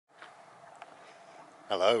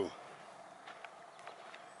Hello.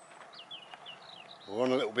 We're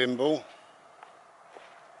on a little bimble.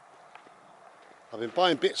 I've been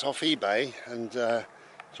buying bits off eBay and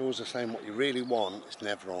it's always the same. What you really want is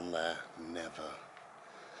never on there. Never.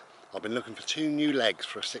 I've been looking for 2 new legs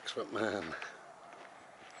for a 6-foot man.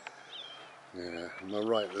 Yeah, my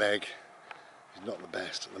right leg is not the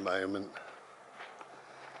best at the moment.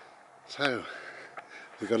 So,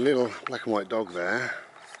 we've got a little black and white dog there.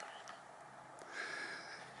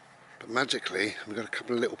 But magically, we've got a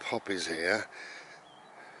couple of little poppies here.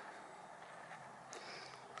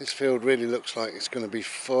 This field really looks like it's going to be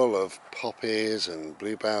full of poppies and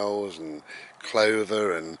bluebells and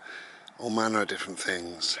clover and all manner of different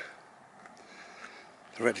things.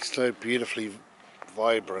 They're already so beautifully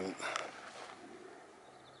vibrant.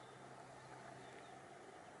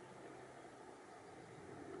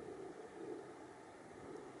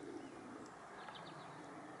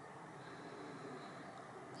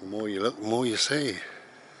 The more you look, the more you see.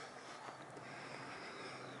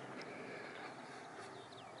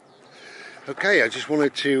 Okay, I just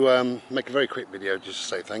wanted to make a very quick video just to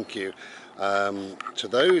say thank you to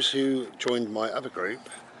those who joined my other group,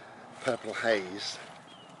 Purple Haze.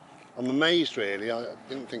 I'm amazed really. I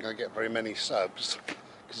didn't think I'd get very many subs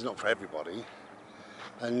because it's not for everybody,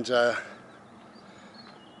 and not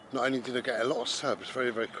only did I get a lot of subs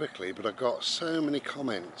very quickly, but I got so many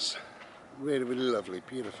comments. Really lovely,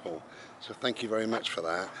 beautiful. So thank you very much for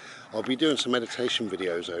that. I'll be doing some meditation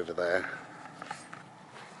videos over there.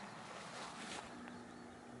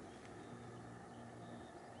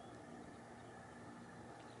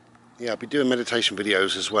 Yeah, I'll be doing meditation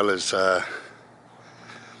videos as well as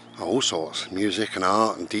all sorts, music and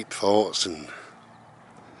art and deep thoughts, and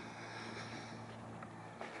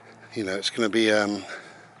you know, it's going to be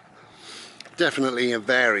definitely a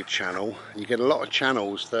varied channel. You get a lot of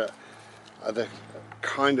channels that are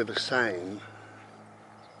kind of the same.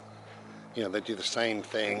 You know, they do the same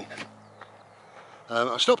thing.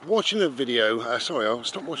 I stopped watching a video. I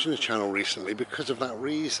stopped watching a channel recently because of that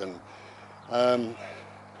reason. And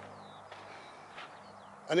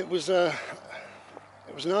it was an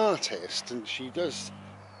artist, and she does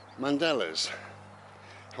mandalas.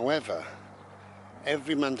 However,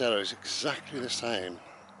 every mandala is exactly the same,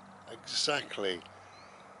 exactly.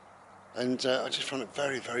 And I just found it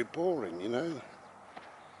very boring, you know.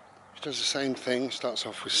 She does the same thing. Starts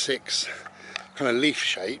off with 6 kind of leaf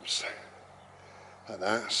shapes, like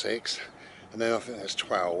that, 6, and then I think there's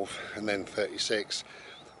 12, and then 36.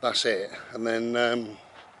 That's it, and then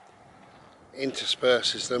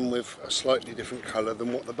intersperses them with a slightly different colour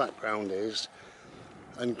than what the background is,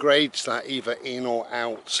 and grades that either in or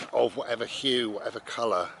out of whatever hue, whatever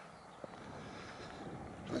colour.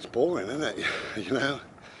 That's boring, isn't it? You know.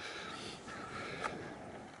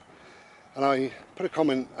 And I put a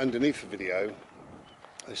comment underneath the video.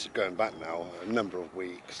 This is going back now a number of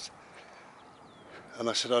weeks, and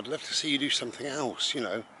I said I'd love to see you do something else. You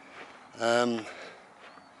know,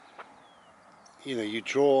 you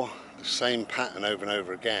draw the same pattern over and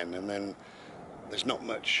over again, and then there's not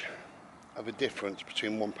much of a difference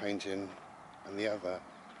between one painting and the other.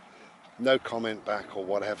 No comment back or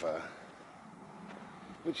whatever,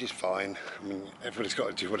 which is fine. I mean, everybody's got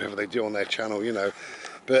to do whatever they do on their channel, you know.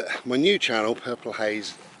 But my new channel, Purple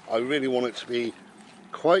Haze, I really want it to be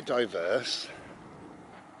quite diverse.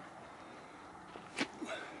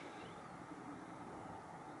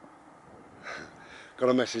 Got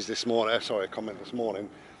a message this morning, a comment this morning.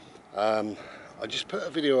 I just put a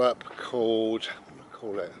video up called, what do I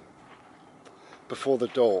call it? Before the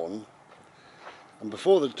Dawn. And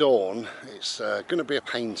Before the Dawn, it's going to be a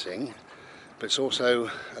painting, but it's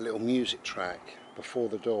also a little music track. Before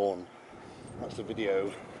the Dawn. That's the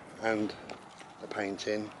video and the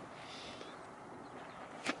painting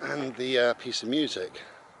and the piece of music.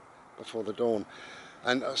 Before the Dawn.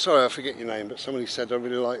 And sorry, I forget your name, but somebody said I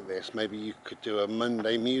really like this. Maybe you could do a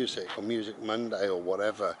Monday music or Music Monday or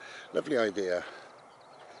whatever. Lovely idea.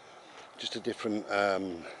 Just a different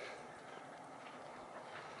thing,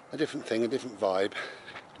 a different vibe.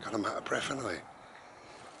 God, I'm out of breath, aren't I?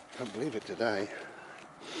 Can't believe it today.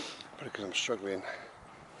 Probably because I'm struggling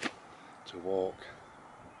to walk.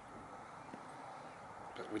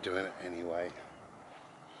 But we're doing it anyway.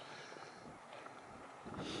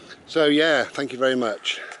 So yeah, thank you very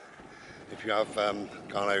much if you have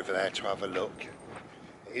gone over there to have a look.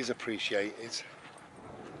 It is appreciated.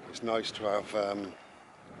 It's nice to have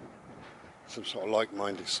some sort of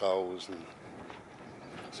like-minded souls and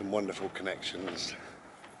some wonderful connections.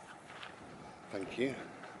 Thank you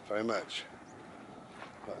very much.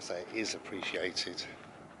 Like I say, it is appreciated.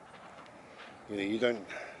 You know, you don't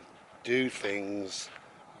do things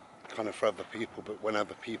kind of for other people, but when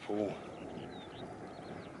other people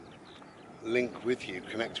link with you,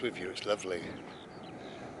 connect with you, it's lovely.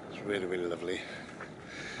 It's really, really lovely.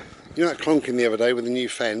 You know that clonking the other day with the new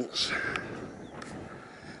fence?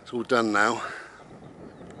 It's all done now.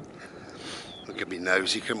 We could be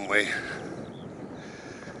nosy, couldn't we?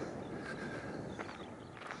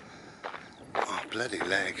 Oh, bloody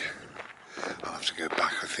leg. I'll have to go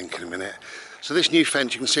back, I think, in a minute. So this new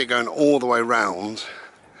fence, you can see it going all the way round,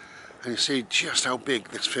 and you see just how big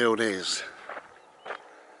this field is.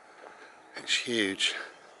 It's huge.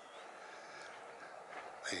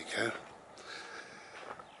 There you go.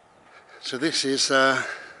 So this is,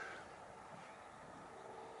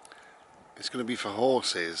 it's going to be for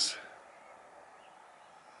horses.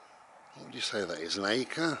 What would you say that is, an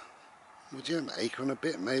acre? Would you? An acre and a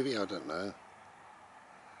bit maybe, I don't know.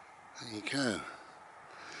 There you go.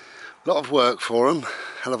 A lot of work for them,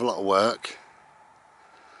 hell of a lot of work.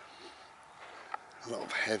 A lot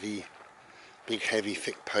of heavy, big heavy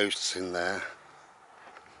thick posts in there.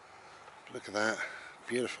 Look at that,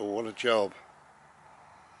 beautiful, what a job.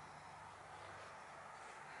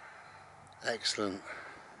 Excellent.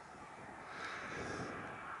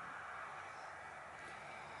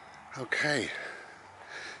 Okay,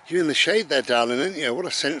 you're in the shade there, darling, aren't you? What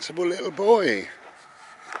a sensible little boy.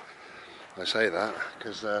 I say that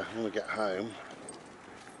because when we get home,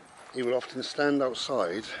 he will often stand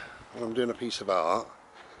outside when I'm doing a piece of art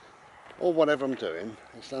or whatever I'm doing.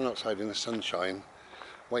 He'll stand outside in the sunshine,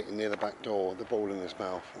 waiting near the back door, the ball in his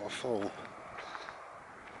mouth. What a fool.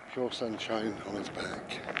 Pure sunshine on his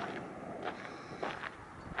back.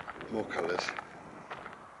 More colours.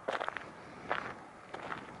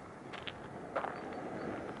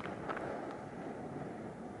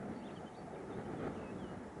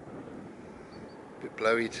 Bit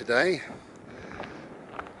blowy today,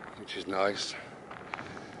 which is nice.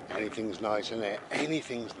 Anything's nice, isn't it?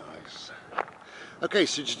 Anything's nice. Okay,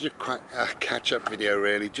 so just a catch-up video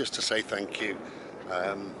really, just to say thank you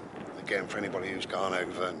again for anybody who's gone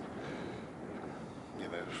over and, you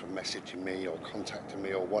know, for messaging me or contacting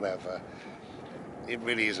me or whatever. It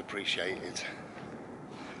really is appreciated.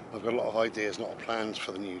 I've got a lot of ideas, a lot of plans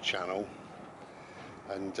for the new channel,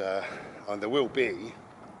 and there will be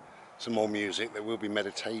some more music, there will be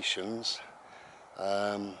meditations,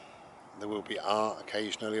 there will be art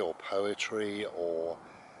occasionally, or poetry, or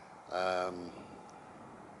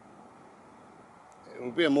it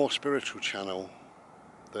will be a more spiritual channel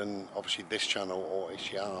than obviously this channel or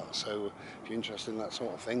Ishi Art. So if you're interested in that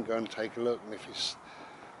sort of thing, go and take a look, and if it's,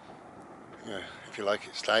 you know, if you like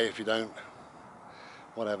it, stay. If you don't,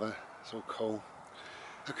 whatever, it's all cool.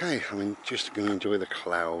 Okay, I mean, just going to enjoy the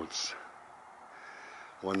clouds.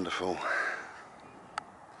 Wonderful.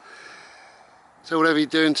 So whatever you're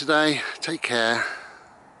doing today, take care.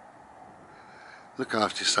 Look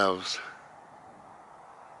after yourselves.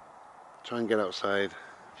 Try and get outside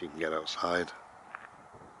if you can get outside.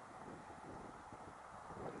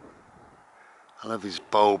 I love these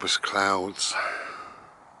bulbous clouds.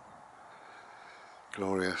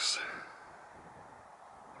 Glorious.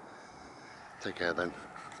 Take care then.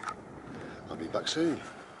 I'll be back soon.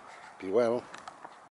 Be well.